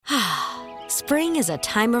Spring is a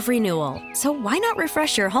time of renewal, so why not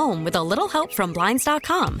refresh your home with a little help from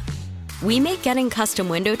Blinds.com? We make getting custom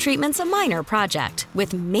window treatments a minor project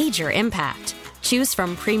with major impact. Choose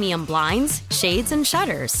from premium blinds, shades, and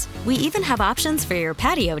shutters. We even have options for your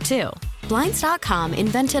patio, too. Blinds.com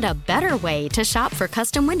invented a better way to shop for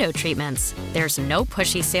custom window treatments. There's no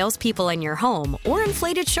pushy salespeople in your home or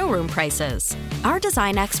inflated showroom prices. Our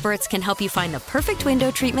design experts can help you find the perfect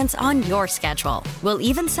window treatments on your schedule. We'll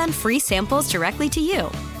even send free samples directly to you.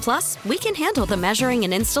 Plus, we can handle the measuring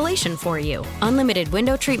and installation for you. Unlimited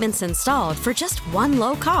window treatments installed for just one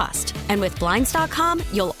low cost. And with Blinds.com,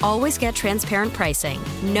 you'll always get transparent pricing.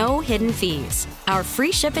 No hidden fees. Our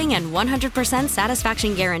free shipping and 100%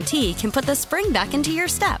 satisfaction guarantee can put the spring back into your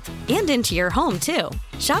step and into your home, too.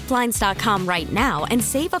 Shop Blinds.com right now and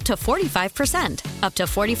save up to 45%. Up to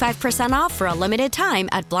 45% off for a limited time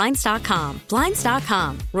at Blinds.com.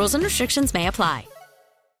 Blinds.com. Rules and restrictions may apply.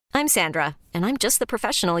 I'm Sandra, and I'm just the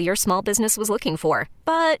professional your small business was looking for.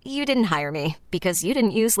 But you didn't hire me because you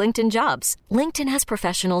didn't use LinkedIn Jobs. LinkedIn has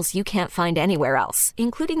professionals you can't find anywhere else,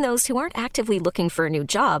 including those who aren't actively looking for a new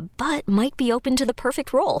job, but might be open to the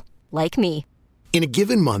perfect role, like me. In a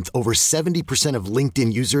given month, over 70% of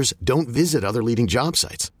LinkedIn users don't visit other leading job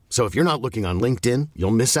sites. So if you're not looking on LinkedIn,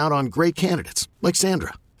 you'll miss out on great candidates like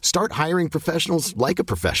Sandra. Start hiring professionals like a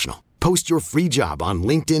professional. Post your free job on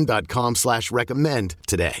linkedin.com/recommend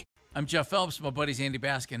today. I'm Jeff Phelps. My buddy's Andy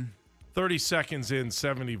Baskin. 30 seconds in,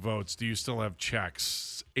 70 votes. Do you still have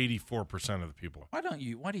checks? 84% of the people. Why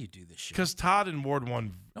do you do this show? Because Todd in Ward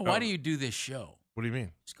 1. No, why do you do this show? What do you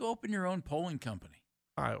mean? Just go open your own polling company.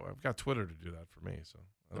 I've got Twitter to do that for me. So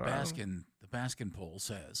The Baskin poll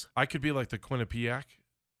says. I could be like the Quinnipiac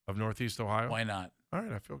of Northeast Ohio. Why not? All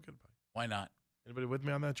right, I feel good about it. Why not? Anybody with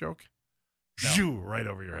me on that joke? No. Shoo, right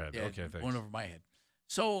over your head. Yeah, okay, thanks. went over my head.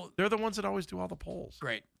 So they're the ones that always do all the polls.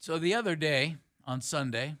 Great. So the other day on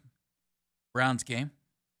Sunday, Browns game,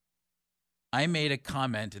 I made a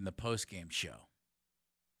comment in the post-game show.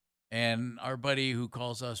 And our buddy who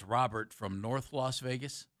calls us Robert from North Las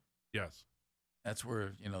Vegas. Yes. That's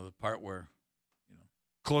where, the part where,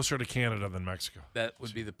 closer to Canada than Mexico. That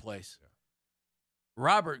would be the place. Yeah.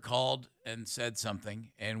 Robert called and said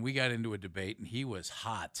something, and we got into a debate, and he was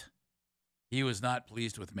hot. He was not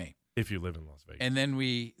pleased with me. If you live in Las Vegas. And then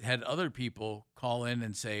we had other people call in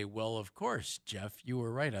and say, well, of course, Jeff, you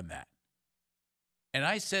were right on that. And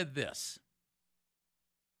I said this.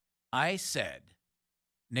 I said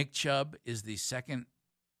Nick Chubb is the second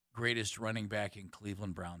greatest running back in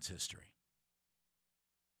Cleveland Browns history.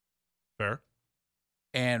 Fair.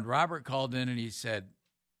 And Robert called in and he said,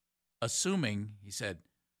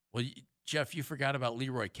 well, Jeff, you forgot about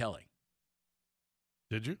Leroy Kelly.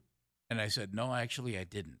 Did you? And I said, no, actually, I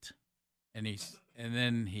didn't. And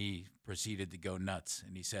then he proceeded to go nuts.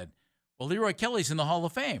 And he said, well, Leroy Kelly's in the Hall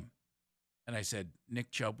of Fame. And I said,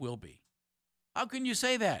 Nick Chubb will be. How can you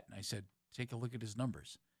say that? And I said, take a look at his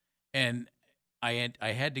numbers. And I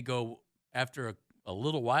had to go, after a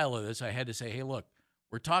little while of this, I had to say, hey, look,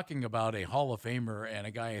 we're talking about a Hall of Famer and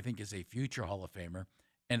a guy I think is a future Hall of Famer.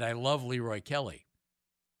 And I love Leroy Kelly.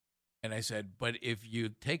 And I said, but if you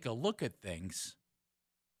take a look at things,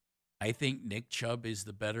 I think Nick Chubb is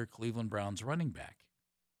the better Cleveland Browns running back,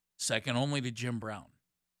 second only to Jim Brown.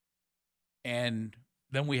 And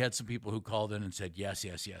then we had some people who called in and said, yes,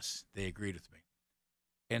 they agreed with me.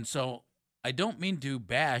 And so I don't mean to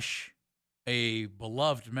bash a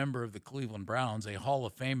beloved member of the Cleveland Browns, a Hall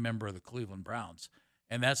of Fame member of the Cleveland Browns,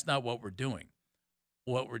 and that's not what we're doing.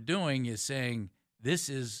 What we're doing is saying this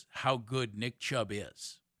is how good Nick Chubb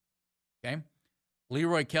is, okay?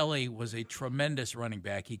 Leroy Kelly was a tremendous running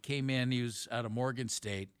back. He came in, he was out of Morgan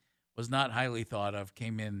State, was not highly thought of,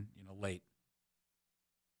 came in, late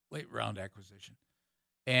round acquisition,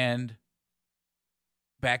 and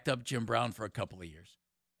backed up Jim Brown for a couple of years.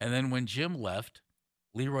 And then when Jim left,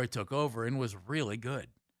 Leroy took over and was really good.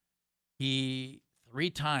 He 3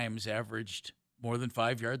 times averaged more than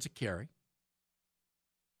 5 yards a carry.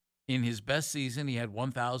 In his best season, he had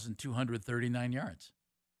 1,239 yards.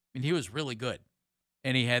 I mean, he was really good.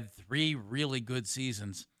 And he had 3 really good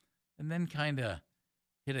seasons and then kind of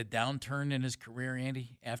hit a downturn in his career,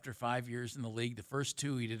 Andy, after 5 years in the league. The first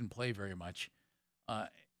 2, he didn't play very much,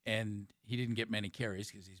 and he didn't get many carries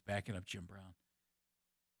because he's backing up Jim Brown.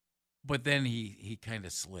 But then he kind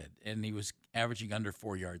of slid, and he was averaging under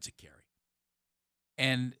 4 yards a carry.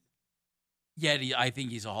 And yet I think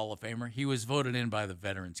he's a Hall of Famer. He was voted in by the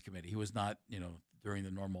Veterans Committee. He was not, during the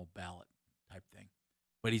normal ballot type thing.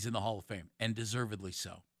 But he's in the Hall of Fame, and deservedly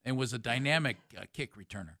so, and was a dynamic kick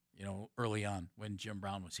returner, early on when Jim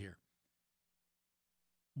Brown was here.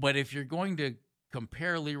 But if you're going to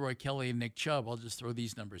compare Leroy Kelly and Nick Chubb, I'll just throw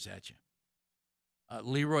these numbers at you.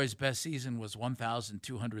 Leroy's best season was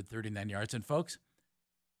 1,239 yards. And, folks,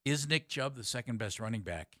 is Nick Chubb the second best running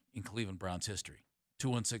back in Cleveland Browns history?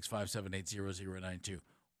 216-578-0092.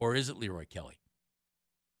 Or is it Leroy Kelly?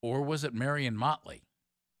 Or was it Marion Motley?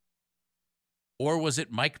 Or was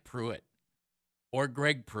it Mike Pruitt? Or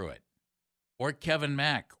Greg Pruitt? Or Kevin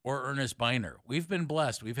Mack? Or Ernest Biner? We've been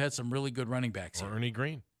blessed. We've had some really good running backs here. Or Ernie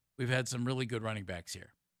Green. We've had some really good running backs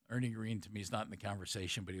here. Ernie Green, to me, is not in the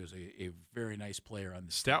conversation, but he was a very nice player on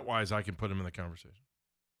the Stat-wise, I can put him in the conversation.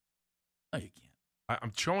 No, you can't.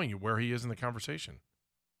 I'm showing you where he is in the conversation.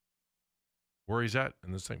 Where he's at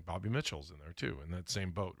in this thing. Bobby Mitchell's in there, too, in that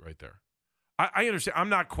same boat right there. I understand. I'm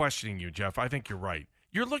not questioning you, Jeff. I think you're right.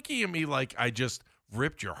 You're looking at me like I just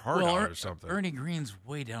ripped your heart out or something. Ernie Green's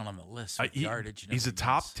way down on the list with yardage. He's a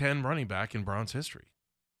top 10 running back in Browns history.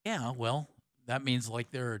 Yeah, well, that means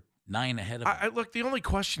like there are 9 ahead of him. Look, the only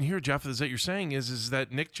question here, Jeff, is that you're saying is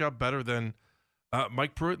that Nick Chubb better than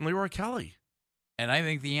Mike Pruitt and Leroy Kelly? And I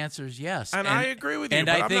think the answer is yes. And I agree with you, and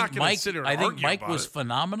but I I'm think not going to sit here and argue about Mike was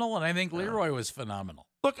phenomenal, and I think Leroy was phenomenal.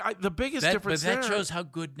 Look, the biggest difference But that shows how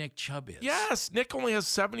good Nick Chubb is. Yes, Nick only has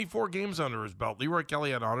 74 games under his belt. Leroy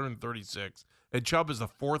Kelly had 136, and Chubb is the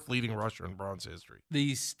 4th leading rusher in Browns history.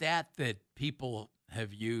 The stat that people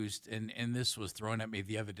have used, and this was thrown at me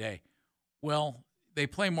the other day, well, they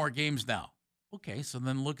play more games now. Okay, so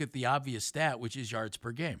then look at the obvious stat, which is yards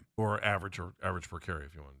per game. Or average per carry,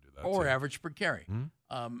 if you want to do that. Or average per carry.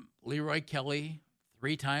 Mm-hmm. Leroy Kelly,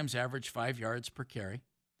 3 times averaged 5 yards per carry.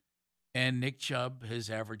 And Nick Chubb has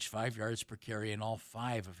averaged 5 yards per carry in all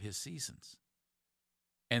 5 of his seasons.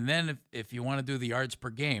 And then if you want to do the yards per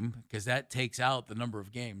game, because that takes out the number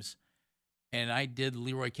of games, and I did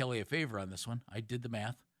Leroy Kelly a favor on this one. I did the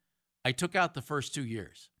math. I took out the first 2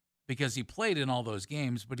 years because he played in all those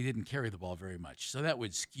games, but he didn't carry the ball very much. So that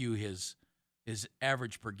would skew his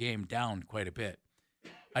average per game down quite a bit.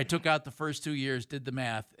 I took out the first 2 years, did the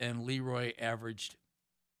math, and Leroy averaged,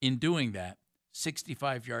 in doing that,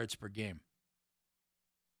 65 yards per game.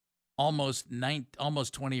 Almost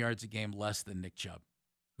 20 yards a game less than Nick Chubb,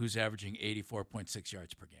 who's averaging 84.6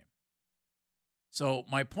 yards per game. So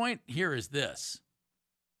my point here is this.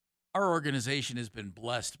 Our organization has been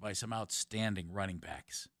blessed by some outstanding running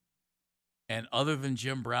backs. And other than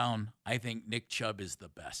Jim Brown, I think Nick Chubb is the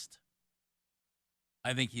best.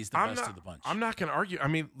 I think he's the best of the bunch. I'm not going to argue. I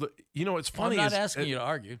mean, you know, it's funny. I'm not asking you to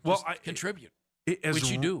argue. Well, contribute, which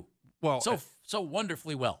you do. Well, so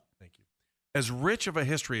wonderfully well. Thank you. As rich of a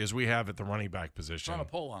history as we have at the running back position, run a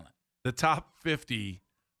poll on it. The top 50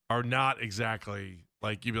 are not exactly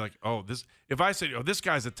like you'd be like, oh, this. If I say, oh, this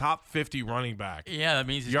guy's a top 50 running back, yeah, that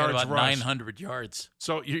means he's got about 900 yards.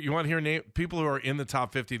 So you want to hear people who are in the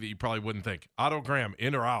top 50 that you probably wouldn't think. Otto Graham,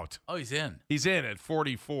 in or out? Oh, he's in. He's in at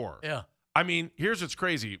 44. Yeah. I mean, here's what's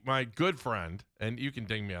crazy. My good friend, and you can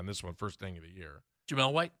ding me on this one, first thing of the year.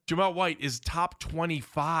 Jamel White? Jamel White is top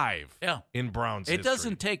 25 in Browns history. It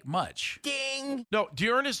doesn't take much. Ding! No,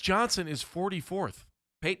 Dearness Johnson is 44th.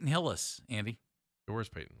 Peyton Hillis, Andy. Where's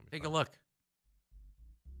Peyton? Take a look.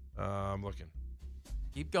 I'm looking.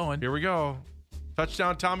 Keep going. Here we go.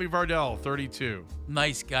 Touchdown, Tommy Vardell, 32.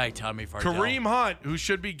 Nice guy, Tommy Vardell. Kareem Hunt, who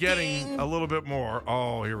should be getting a little bit more.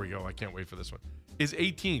 Oh, here we go. I can't wait for this one. Is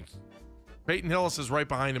 18th. Peyton Hillis is right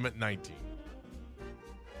behind him at 19.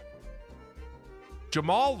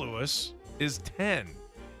 Jamal Lewis is 10.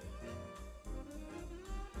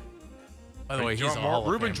 By the way, he's a Hall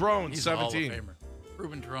of Reuben Famer. Drones, He's 17. A Hall of Famer.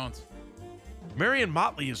 Reuben Drones. Marion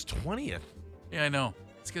Motley is 20th. Yeah, I know.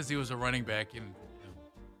 It's because he was a running back in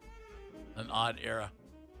an odd era.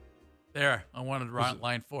 There, I wanted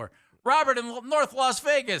line 4. Robert in North Las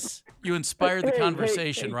Vegas. You inspired the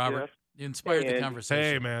conversation, Robert. Jeff. You inspired the conversation.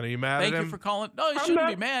 Hey, man, are you mad Thank at him? you for calling. No, you shouldn't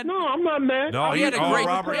be mad. No, I'm not mad. No, we had a great,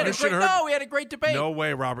 Robert, we had a great debate. No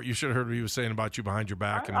way, Robert. You should have heard what he was saying about you behind your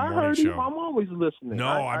back in the I morning heard show. you. I'm always listening.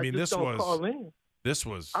 No, I mean, this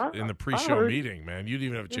was in the pre-show meeting, man. You didn't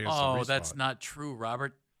even have a chance to respond. Oh, that's not true,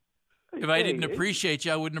 Robert. If I didn't appreciate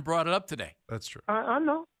you, I wouldn't have brought it up today. That's true. I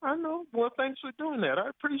know. Well, thanks for doing that. I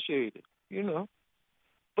appreciate it,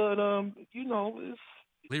 But, it's...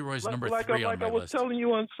 Leroy's like, number 3 like on my I was list. telling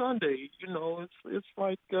you on Sunday, it's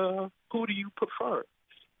like, who do you prefer?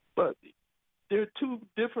 But there are 2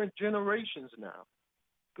 different generations now.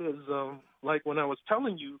 Because, like when I was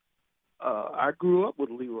telling you, I grew up with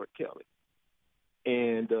Leroy Kelly.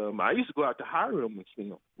 And I used to go out to Hiram and see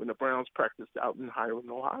him when the Browns practiced out in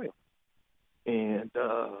Hiram, Ohio. And,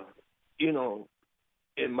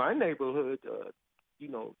 in my neighborhood,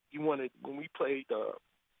 when we played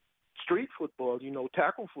street football,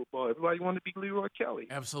 tackle football, everybody wanted to be Leroy Kelly.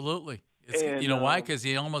 Absolutely. And, you know why? Because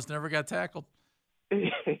he almost never got tackled.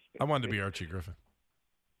 I wanted to be Archie Griffin.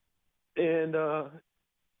 And,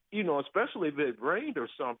 especially if it rained or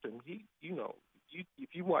something, if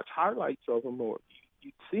you watch highlights of him or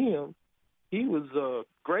you'd see him, he was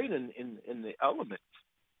great in the elements.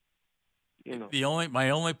 My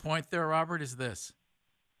only point there, Robert, is this: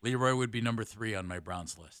 Leroy would be number 3 on my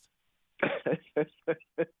Browns list.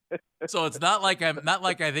 So it's not like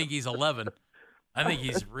I think he's 11. I think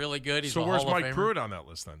he's really good. He's so a where's Hall of Mike Famer. Pruitt on that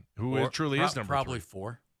list then? Who truly is number probably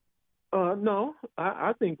 3? 4. No,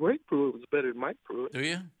 I think Greg Pruitt was better than Mike Pruitt. Do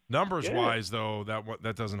you? Numbers wise, though,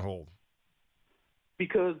 that doesn't hold.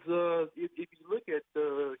 Because if you look at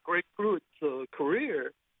Greg Pruitt's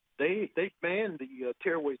career, they banned the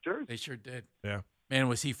tearaway jersey. They sure did. Yeah. Man,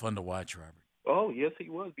 was he fun to watch, Robert? Oh yes, he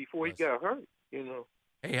was before he got hurt.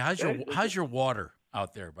 Hey, how's your water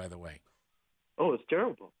out there, by the way? Oh, it's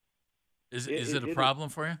terrible. Is it a problem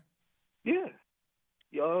for you? Yeah.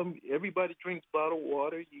 Everybody drinks bottled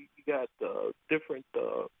water. You got different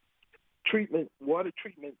water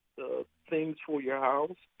treatment things for your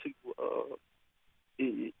house.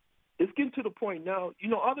 It's getting to the point now.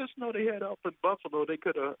 Others know they had up in Buffalo. They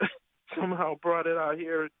could have somehow brought it out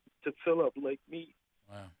here to fill up Lake Mead.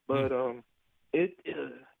 Wow. But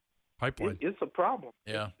Pipeline. It's a problem.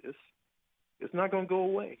 Yeah. It's not going to go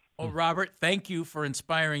away. Well, Robert, thank you for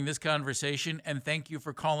inspiring this conversation, and thank you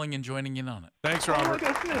for calling and joining in on it. Thanks, Robert.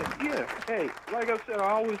 Like I said, yeah. Hey, like I said,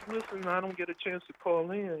 I always listen. I don't get a chance to call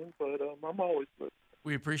in, but I'm always listening.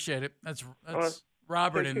 We appreciate it. That's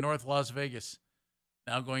Robert in North Las Vegas,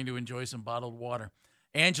 now going to enjoy some bottled water.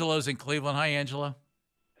 Angelo's in Cleveland. Hi, Angelo.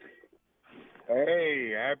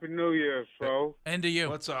 Hey, Happy New Year, bro. And to you.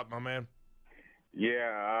 What's up, my man?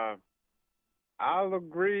 Yeah, I'll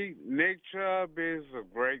agree. Nick Chubb is a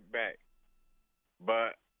great back.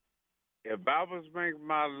 But if I was making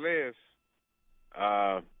my list,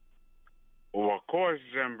 of course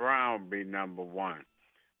Jim Brown would be number 1.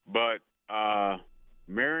 But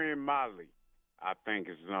Marion Motley, I think,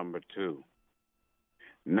 is number 2.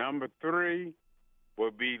 Number 3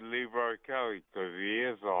 would be Leroy Kelly because he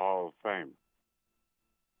is a Hall of Famer.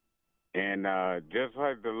 And just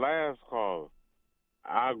like the last caller,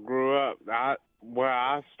 I grew up. I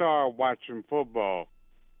started watching football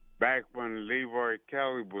back when Leroy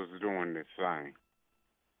Kelly was doing this thing.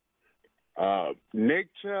 Nick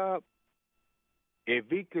Chubb, if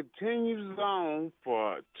he continues on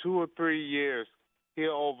for 2 or 3 years,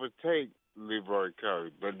 he'll overtake Leroy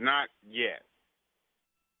Kelly, but not yet.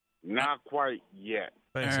 Not quite yet.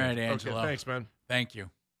 Thanks, all right, Angelo. Okay, thanks, man. Thank you.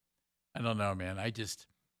 I don't know, man.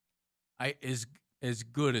 As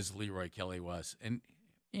good as Leroy Kelly was, and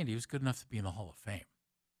he was good enough to be in the Hall of Fame.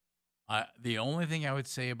 The only thing I would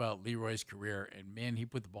say about Leroy's career, and man, he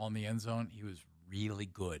put the ball in the end zone. He was really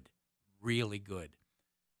good, really good.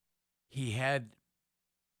 He had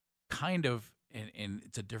kind of, and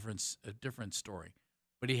it's a different story,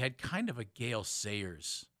 but he had kind of a Gale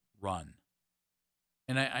Sayers run.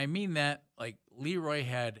 And I mean that, like, Leroy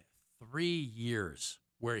had 3 years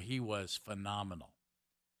where he was phenomenal.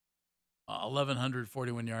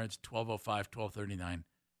 1,141 yards, 1,205, 1,239,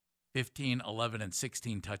 15, 11, and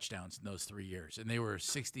 16 touchdowns in those 3 years. And they were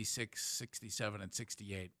 66, 67, and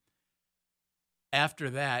 68. After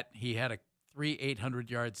that, he had 3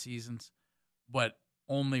 800-yard seasons, but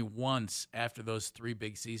only once after those 3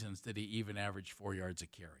 big seasons did he even average 4 yards a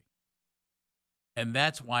carry. And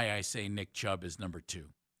that's why I say Nick Chubb is number 2,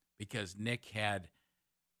 because Nick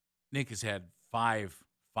has had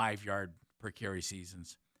 5-yard per carry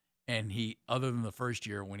seasons. And he, other than the first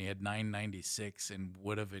year when he had 996 and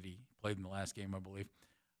would have, he played in the last game, I believe,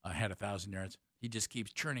 had 1,000 yards. He just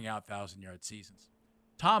keeps churning out 1,000-yard seasons.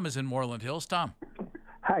 Tom is in Moreland Hills. Tom.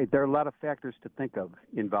 Hi. There are a lot of factors to think of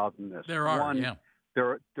involved in this. There are, One, yeah.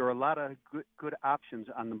 There are a lot of good options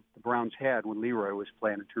on the Browns had when Leroy was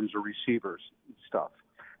playing in terms of receivers and stuff.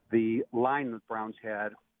 The line the Browns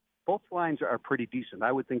had, both lines are pretty decent.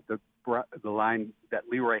 I would think the line that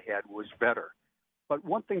Leroy had was better. But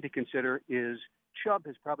one thing to consider is Chubb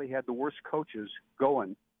has probably had the worst coaches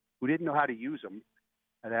going who didn't know how to use him.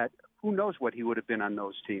 That who knows what he would have been on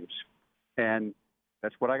those teams. And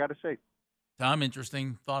that's what I got to say. Tom,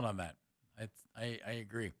 interesting thought on that. I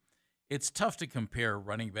agree. It's tough to compare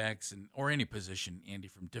running backs or any position, Andy,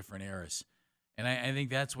 from different eras. And I think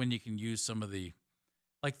that's when you can use some of the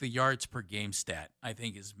yards per game stat, I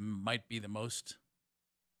think might be the most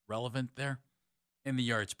relevant there, and the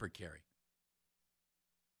yards per carry.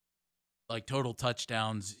 Like total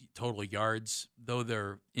touchdowns, total yards, though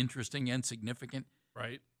they're interesting and significant.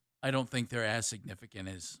 Right. I don't think they're as significant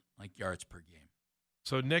as like yards per game.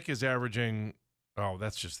 So Nick is averaging Oh,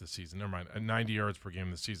 that's just the season. Never mind. 90 yards per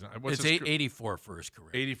game this season. It's 84 for his career.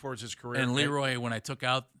 84 is his career. And Leroy, when I took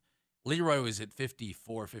out, Leroy was at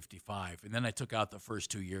 54, 55, and then I took out the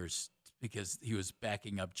first 2 years because he was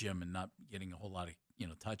backing up Jim and not getting a whole lot of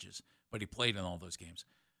touches, but he played in all those games.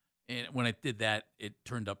 And when I did that, it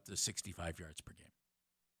turned up to 65 yards per game.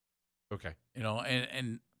 Okay.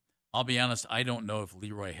 And I'll be honest, I don't know if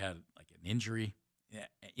Leroy had like an injury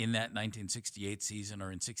in that 1968 season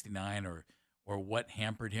or in 69 or what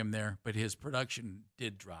hampered him there, but his production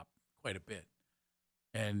did drop quite a bit.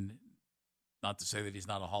 And not to say that he's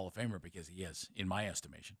not a Hall of Famer, because he is, in my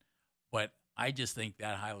estimation. But I just think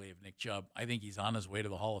that highly of Nick Chubb. I think he's on his way to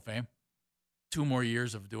the Hall of Fame. 2 more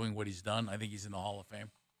years of doing what he's done, I think he's in the Hall of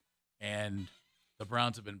Fame. And the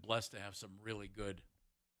Browns have been blessed to have some really good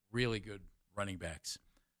running backs.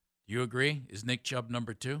 Do you agree? Is Nick Chubb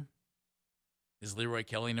number 2? Is Leroy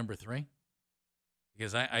Kelly number 3?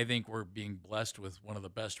 Because I think we're being blessed with one of the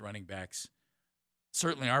best running backs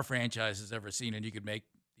certainly our franchise has ever seen, and you could make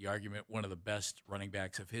the argument one of the best running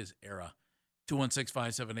backs of his era.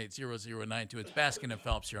 216-578-0092. It's Baskin and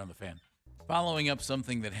Phelps here on The Fan. Following up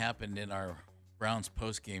something that happened in our Browns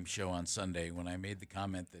postgame show on Sunday when I made the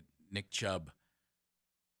comment that Nick Chubb,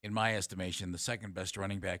 in my estimation, the second best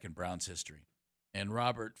running back in Browns history. And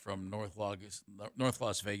Robert from North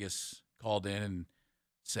Las Vegas called in and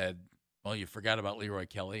said, well, you forgot about Leroy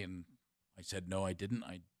Kelly. And I said, no, I didn't.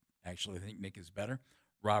 I actually think Nick is better.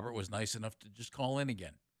 Robert was nice enough to just call in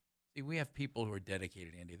again. See, we have people who are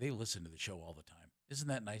dedicated, Andy. They listen to the show all the time. Isn't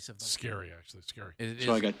that nice of them? Scary, actually. Scary.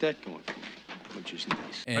 So I got that going for me, which is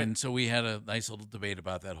nice. And so we had a nice little debate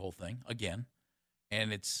about that whole thing again.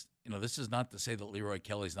 And it's, this is not to say that Leroy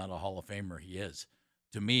Kelly's not a Hall of Famer. He is.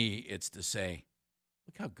 To me, it's to say,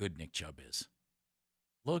 look how good Nick Chubb is.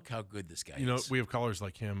 Look how good this guy is. We have callers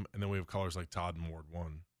like him, and then we have callers like Todd in Ward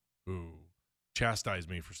 1 who chastised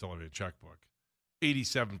me for still having a checkbook.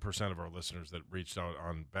 87% of our listeners that reached out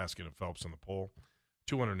on Baskin and Phelps on the poll,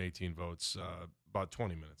 218 votes, about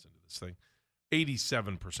 20 minutes into this thing.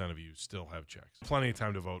 87% of you still have checks. Plenty of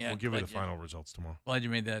time to vote. We'll give you the final results tomorrow. Glad you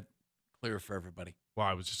made that clear for everybody. Well,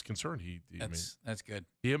 I was just concerned. That's good.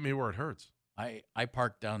 He hit me where it hurts. I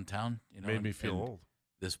parked downtown. Made me feel old.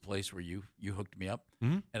 This place where you hooked me up,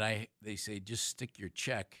 and they say just stick your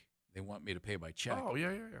check. They want me to pay by check. Oh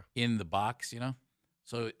yeah. In the box,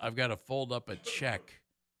 So I've got to fold up a check.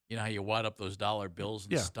 You know how you wad up those dollar bills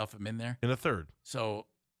and stuff them in there? In a third. So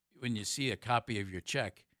when you see a copy of your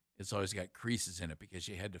check, it's always got creases in it because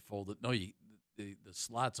you had to fold it. No, the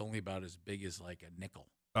slot's only about as big as like a nickel.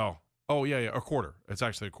 Oh yeah, a quarter. It's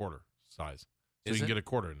actually a quarter size. So you can get a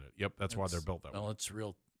quarter in it. Yep, that's why they're built that way. Well, it's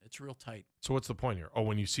real tight. So what's the point here? Oh,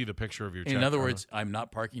 when you see the picture of your check. In other words, I'm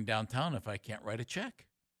not parking downtown if I can't write a check.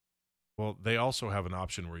 Well, they also have an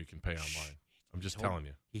option where you can pay online. I'm just telling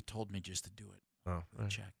you. He told me just to do it. Oh,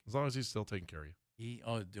 check. As long as he's still taking care of you.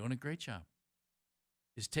 Doing a great job.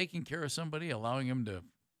 Is taking care of somebody allowing him to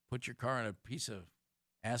put your car on a piece of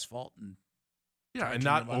asphalt and and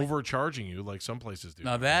not overcharging you like some places do.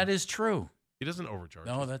 Now that is true. He doesn't overcharge.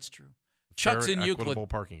 No, that's true. Chuck's in Euclid. Equitable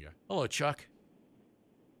parking guy. Hello, Chuck.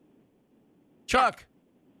 Chuck,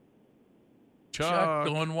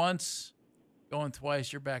 going once, going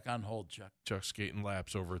twice. You're back on hold, Chuck. Chuck's skating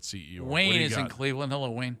laps over at CEO. Wayne is in Cleveland.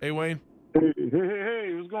 Hello, Wayne. Hey, Wayne.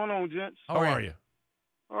 Hey, what's going on, gents? How are you?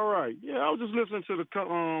 All right. Yeah, I was just listening to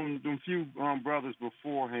the few brothers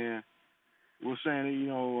beforehand were saying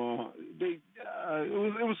that,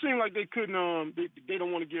 it would seem like they couldn't they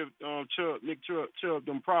don't want to give Nick Chubb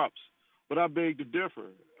them props, but I beg to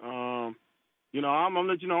differ. I'm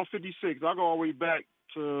 56. I go all the way back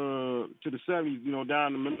to the 70s,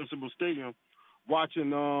 down in the Municipal Stadium,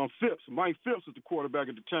 watching Phipps. Mike Phipps was the quarterback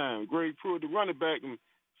at the time. Greg Pruitt, the running back, and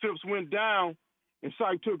Phipps went down, and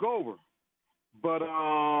Syke took over. But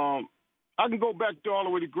I can go back all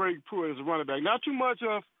the way to Greg Pruitt as a running back. Not too much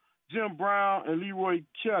of Jim Brown and Leroy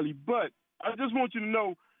Kelly, but I just want you to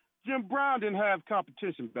know Jim Brown didn't have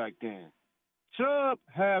competition back then. Chubb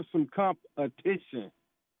has some competition.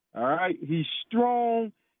 All right, he's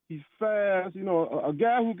strong, he's fast. A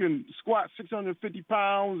guy who can squat 650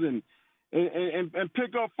 pounds and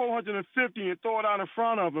pick up 450 and throw it out in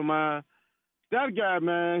front of him, man. That guy,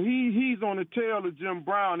 man, he's on the tail of Jim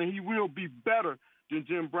Brown, and he will be better than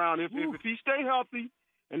Jim Brown if he stay healthy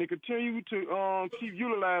and they continue to keep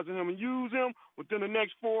utilizing him and use him within the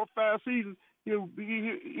next 4 or 5 seasons. He'll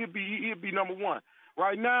be number one.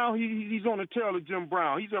 Right now, he's on the tail of Jim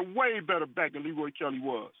Brown. He's a way better back than Leroy Kelly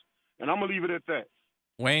was. And I'm going to leave it at that.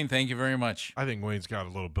 Wayne, thank you very much. I think Wayne's got a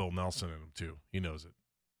little Bill Nelson in him, too. He knows it.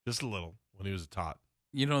 Just a little when he was a tot.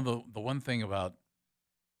 The one thing about,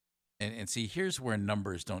 And see, here's where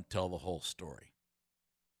numbers don't tell the whole story.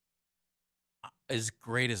 As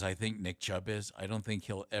great as I think Nick Chubb is, I don't think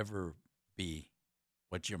he'll ever be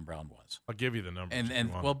what Jim Brown was. I'll give you the numbers.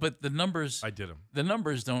 But the numbers, I did them. The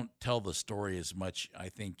numbers don't tell the story as much. I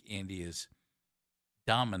think, Andy, is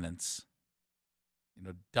dominance.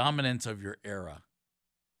 Dominance of your era,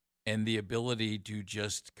 and the ability to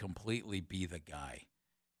just completely be the guy.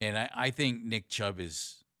 And I think Nick Chubb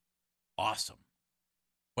is awesome,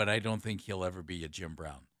 but I don't think he'll ever be a Jim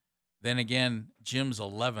Brown. Then again, Jim's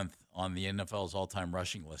 11th on the NFL's all-time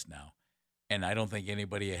rushing list now, and I don't think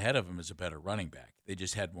anybody ahead of him is a better running back. They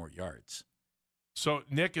just had more yards. So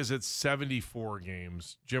Nick is at 74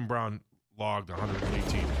 games. Jim Brown logged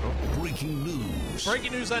 118. Breaking news.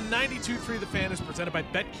 Breaking news on 92.3 The Fan is presented by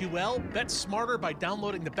BetQL. Bet smarter by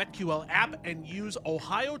downloading the BetQL app and use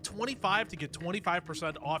Ohio25 to get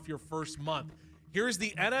 25% off your first month. Here's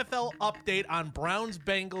the NFL update on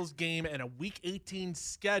Browns-Bengals game and the Week 18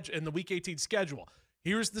 schedule.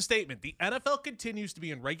 Here's the statement. The NFL continues to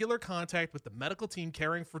be in regular contact with the medical team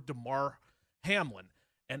caring for Damar Hamlin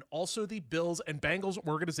and also the Bills and Bengals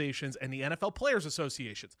organizations and the NFL Players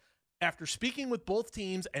Associations. After speaking with both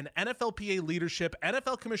teams and NFLPA leadership,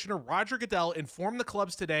 NFL Commissioner Roger Goodell informed the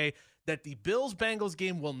clubs today that the Bills-Bengals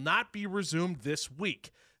game will not be resumed this week.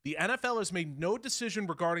 The NFL has made no decision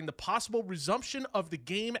regarding the possible resumption of the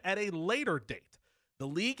game at a later date. The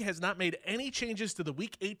league has not made any changes to the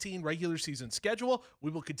Week 18 regular season schedule. We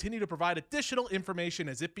will continue to provide additional information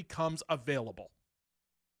as it becomes available.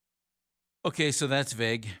 Okay, so that's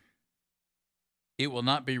vague. It will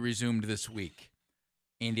not be resumed this week.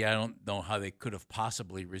 Andy, I don't know how they could have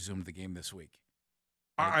possibly resumed the game this week.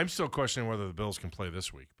 I'm still questioning whether the Bills can play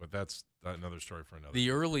this week, but that's another story for another.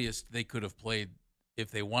 The earliest they could have played,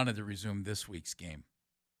 if they wanted to resume this week's game,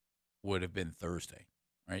 would have been Thursday,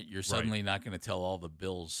 right? You're suddenly not going to tell all the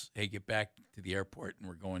Bills, hey, get back to the airport and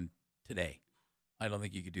we're going today. I don't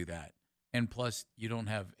think you could do that. And plus, you don't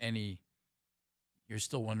have any – you're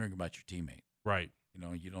still wondering about your teammate. Right.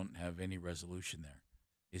 You don't have any resolution there.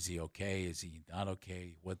 Is he okay? Is he not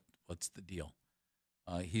okay? What's the deal?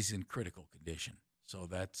 He's in critical condition. So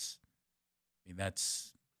let's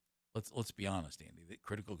be honest, Andy. That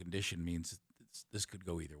critical condition means this could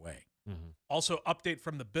go either way. Mm-hmm. Also, update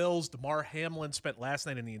from the Bills. Damar Hamlin spent last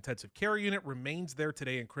night in the intensive care unit, remains there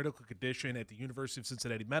today in critical condition at the University of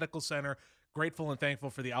Cincinnati Medical Center. Grateful and thankful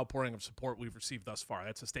for the outpouring of support we've received thus far.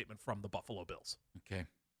 That's a statement from the Buffalo Bills. Okay.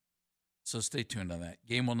 So stay tuned on that.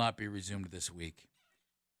 Game will not be resumed this week.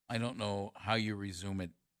 I don't know how you resume it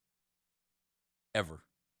ever.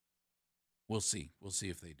 We'll see. We'll see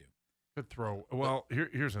if they do. Good throw. Well,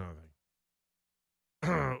 here's another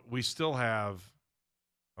thing. We still have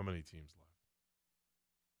how many teams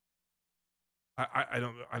left? I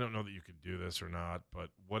don't know that you could do this or not, but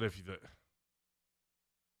what if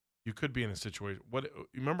you could be in a situation?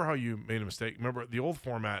 Remember how you made a mistake? Remember the old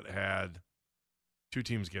format had 2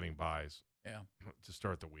 teams getting byes to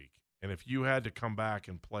start the week. And if you had to come back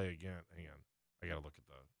and play again, hang on, I got to look at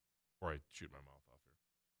before I shoot my mouth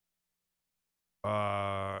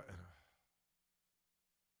off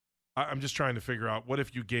here. I'm just trying to figure out, what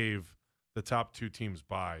if you gave the top 2 teams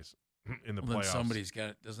byes in the playoffs? Then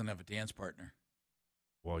someboody doesn't have a dance partner.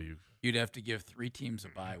 Well, you'd have to give 3 teams a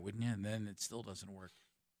bye, wouldn't you? And then it still doesn't work.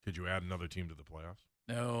 Could you add another team to the playoffs?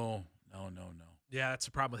 No. Yeah, that's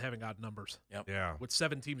the problem with having odd numbers. Yep. Yeah. With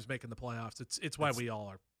 7 teams making the playoffs, it's why we all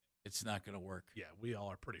are. It's not going to work. Yeah, we all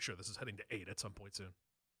are pretty sure this is heading to 8 at some point soon.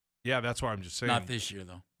 Yeah, that's why I'm just saying. Not this year,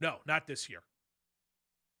 though. No, not this year.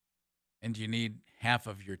 And you need half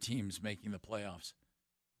of your teams making the playoffs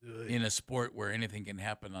in a sport where anything can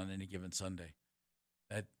happen on any given Sunday.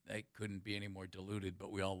 That couldn't be any more diluted,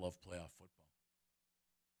 but we all love playoff football.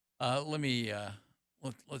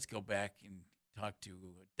 Let's go back and talk to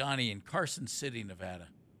Donnie in Carson City, Nevada.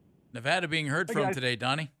 Nevada being heard from guys. today,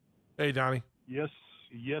 Donnie. Hey, Donnie. Yes,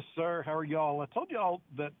 sir. How are y'all? I told y'all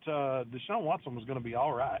that Deshaun Watson was going to be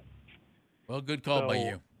all right. Well, good call by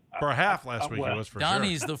you. For a half last week, it was for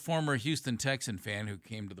Donnie's sure. the former Houston Texan fan who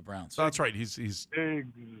came to the Browns. That's right. He's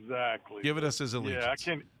exactly. Give us his allegiance.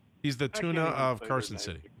 Yeah, he's the tuna of Carson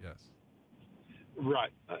City. Yes.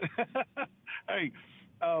 Right. Hey,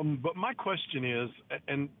 but my question is,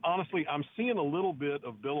 and honestly, I'm seeing a little bit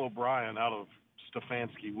of Bill O'Brien out of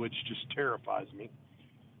Stefanski, which just terrifies me,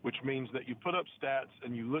 which means that you put up stats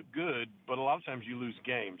and you look good, but a lot of times you lose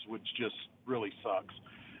games, which just really sucks.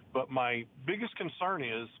 But my biggest concern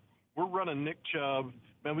is we're running Nick Chubb.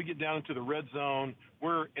 Man, we get down into the red zone.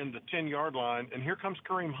 We're in the 10-yard line, and here comes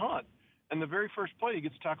Kareem Hunt. And the very first play, he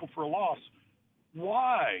gets tackled for a loss.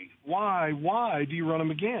 why do you run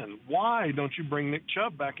him again? Why don't you bring Nick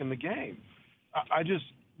Chubb back in the game? I just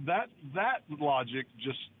that logic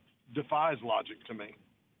just defies logic to me.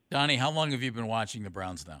 Donnie, how long have you been watching the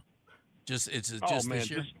Browns now? Just this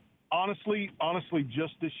year? Honestly,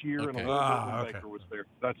 just this year, and a little bit when Baker was there.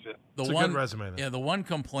 That's it. It's a good resume, then. Yeah, the one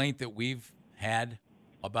complaint that we've had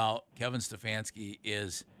about Kevin Stefanski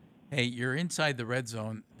is, hey, you're inside the red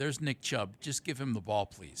zone. There's Nick Chubb. Just give him the ball,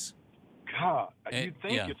 please. God, you'd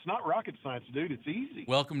think it's not rocket science, dude. It's easy.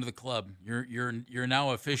 Welcome to the club. You're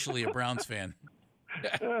now officially a Browns fan.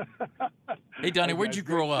 Hey, Donnie, where'd you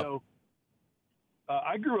grow up?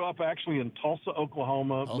 I grew up actually in Tulsa,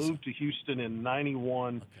 Oklahoma, moved to Houston in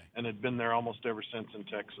 91, and had been there almost ever since in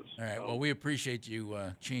Texas. All right. Well, we appreciate you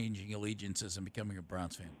changing allegiances and becoming a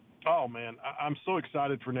Browns fan. Oh, man. I'm so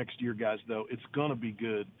excited for next year, guys, though. It's going to be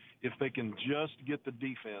good if they can just get the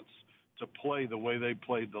defense to play the way they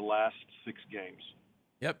played the last 6 games.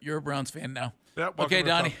 Yep, you're a Browns fan now. Yep, okay,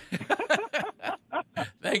 Donnie.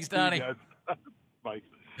 Thanks, Donnie. See you guys. Bye.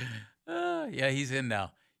 Yeah, he's in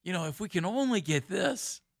now. You know, if we can only get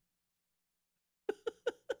this.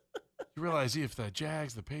 You realize if the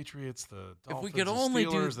Jags, the Patriots, the Dolphins, if we could the only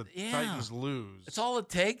Steelers, the Titans lose. It's all it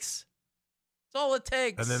takes. It's all it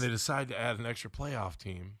takes. And then they decide to add an extra playoff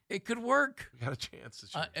team. It could work. We got a chance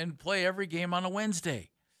this year. And play every game on a Wednesday.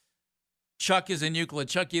 Chuck is in Euclid.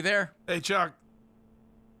 Chuck, you there? Hey, Chuck.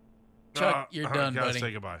 Chuck, you're done, buddy.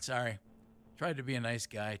 Say goodbye. Sorry. Tried to be a nice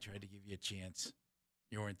guy. Tried to give you a chance.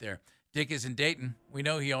 You weren't there. Dick is in Dayton. We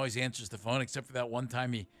know he always answers the phone, except for that one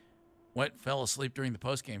time he fell asleep during the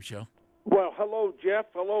postgame show. Well, hello, Jeff.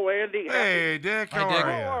 Hello, Andy. Hey, Dick. How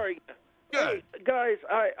are you? Good. Hey, guys,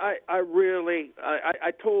 I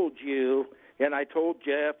told you, and I told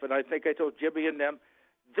Jeff, and I think I told Jimmy and them,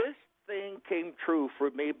 this thing came true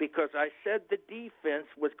for me because I said the defense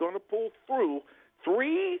was going to pull through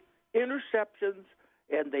 3 interceptions,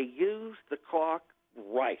 and they used the clock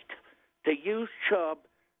right. They used Chubb.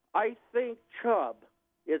 I think Chubb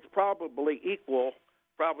is probably equal,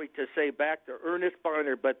 to say back to Ernest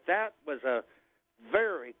Barner, but that was a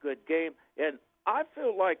very good game. And I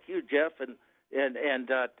feel like you, Jeff, and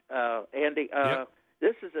Andy, yep.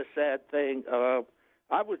 This is a sad thing.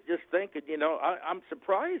 I was just thinking, I'm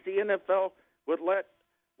surprised the NFL would let.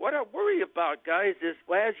 What I worry about, guys, is,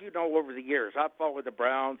 as you know, over the years, I've followed the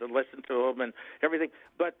Browns and listened to them and everything.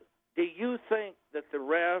 But do you think that the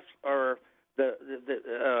refs are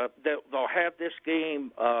they'll have this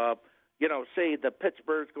game? Say the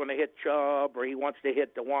Pittsburgh's going to hit Chubb or he wants to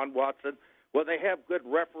hit DeJuan Watson. Will they have good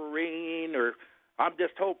refereeing? Or I'm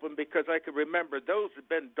just hoping, because I can remember those have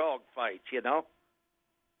been dog fights,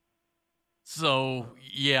 So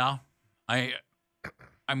yeah,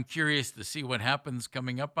 I'm curious to see what happens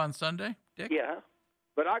coming up on Sunday, Dick. Yeah,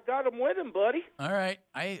 but I got him with him, buddy. All right,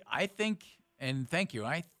 I think, and thank you.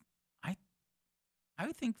 I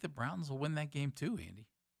think the Browns will win that game too, Andy.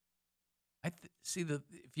 If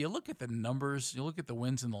you look at the numbers, you look at the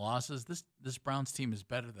wins and the losses, this Browns team is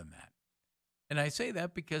better than that. And I say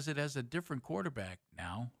that because it has a different quarterback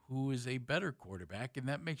now who is a better quarterback, and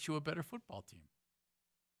that makes you a better football team.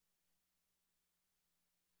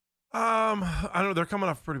 I don't know. They're coming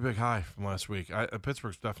off a pretty big high from last week.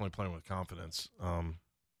 Pittsburgh's definitely playing with confidence.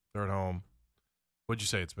 They're at home. What'd you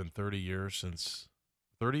say? It's been 30 years since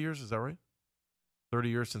 – 30 years? Is that right? 30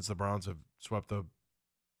 years since the Browns have swept the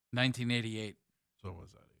 1988. So what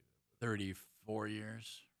was that? 34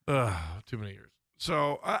 years. Too many years.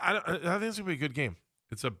 So I think it's going to be a good game.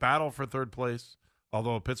 It's a battle for third place,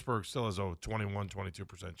 although Pittsburgh still has a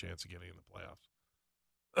 22% chance of getting in the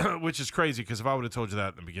playoffs, which is crazy because if I would have told you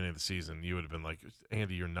that in the beginning of the season, you would have been like,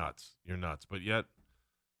 Andy, you're nuts. You're nuts. But yet,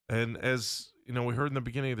 and as you know, we heard in the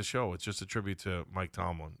beginning of the show, it's just a tribute to Mike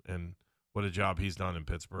Tomlin and what a job he's done in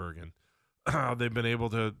Pittsburgh and how they've been able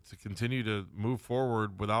to continue to move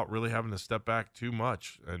forward without really having to step back too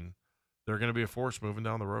much. And they're going to be a force moving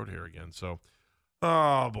down the road here again. So,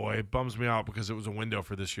 oh, boy, it bums me out because it was a window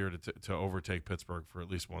for this year to overtake Pittsburgh for at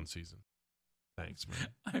least one season. Thanks, man.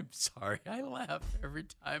 I'm sorry. I laugh every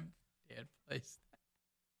time Dan plays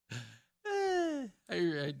that.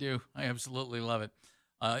 I do. I absolutely love it.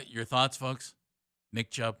 Your thoughts, folks? Nick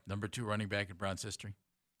Chubb, number 2 running back in Browns history.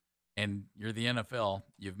 And you're the NFL.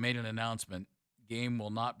 You've made an announcement. Game will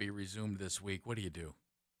not be resumed this week. What do you do?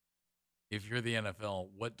 If you're the NFL,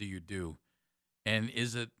 what do you do? And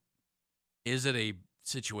is it a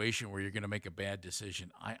situation where you're going to make a bad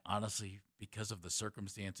decision? I honestly, because of the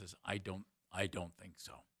circumstances, I don't think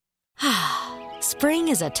so. Spring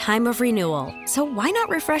is a time of renewal, so why not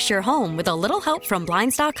refresh your home with a little help from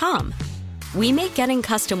Blinds.com? We make getting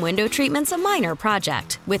custom window treatments a minor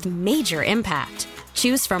project with major impact.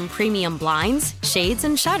 Choose from premium blinds, shades,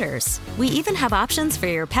 and shutters. We even have options for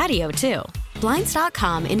your patio, too.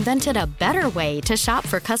 Blinds.com invented a better way to shop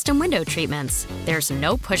for custom window treatments. There's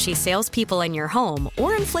no pushy salespeople in your home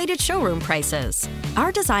or inflated showroom prices.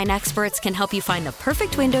 Our design experts can help you find the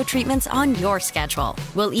perfect window treatments on your schedule.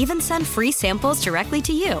 We'll even send free samples directly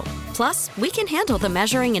to you. Plus, we can handle the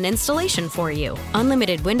measuring and installation for you.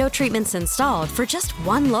 Unlimited window treatments installed for just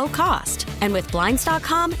one low cost. And with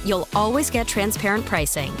Blinds.com, you'll always get transparent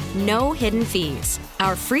pricing. No hidden fees.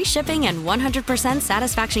 Our free shipping and 100%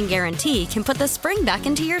 satisfaction guarantee can put the spring back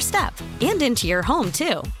into your step and into your home,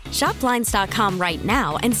 too. Shop Blinds.com right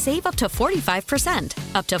now and save up to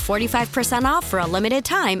 45%. Up to 45% off for a limited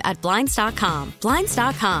time at Blinds.com.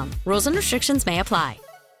 Blinds.com. Rules and restrictions may apply.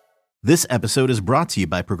 This episode is brought to you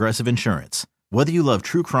by Progressive Insurance. Whether you love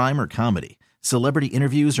true crime or comedy, celebrity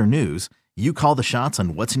interviews or news, you call the shots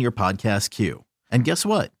on what's in your podcast queue. And guess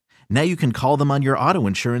what? Now you can call them on your auto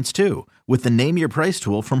insurance, too, with the Name Your Price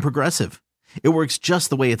tool from Progressive. It works just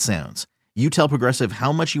the way it sounds. You tell Progressive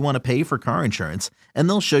how much you want to pay for car insurance, and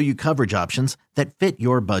they'll show you coverage options that fit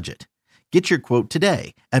your budget. Get your quote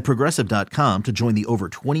today at Progressive.com to join the over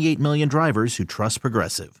 28 million drivers who trust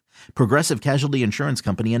Progressive. Progressive Casualty Insurance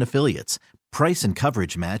Company and Affiliates. Price and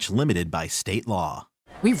coverage match limited by state law.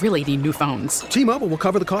 We really need new phones. T-Mobile will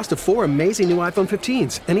cover the cost of 4 amazing new iPhone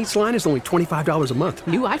 15s, and each line is only $25 a month.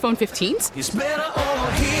 New iPhone 15s? It's better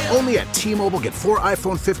over here. Only at T-Mobile, get 4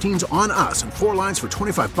 iPhone 15s on us and 4 lines for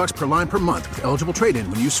 $25 per line per month with eligible trade-in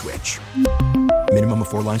when you switch. Minimum of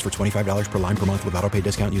 4 lines for $25 per line per month with autopay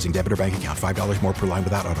discount using debit or bank account. $5 more per line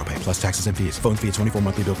without autopay, plus taxes and fees. Phone fee at 24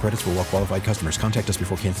 monthly bill credits for well-qualified customers. Contact us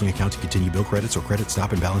before canceling account to continue bill credits or credit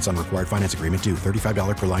stop and balance on required finance agreement due.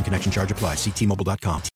 $35 per line connection charge applies. See T-Mobile.com.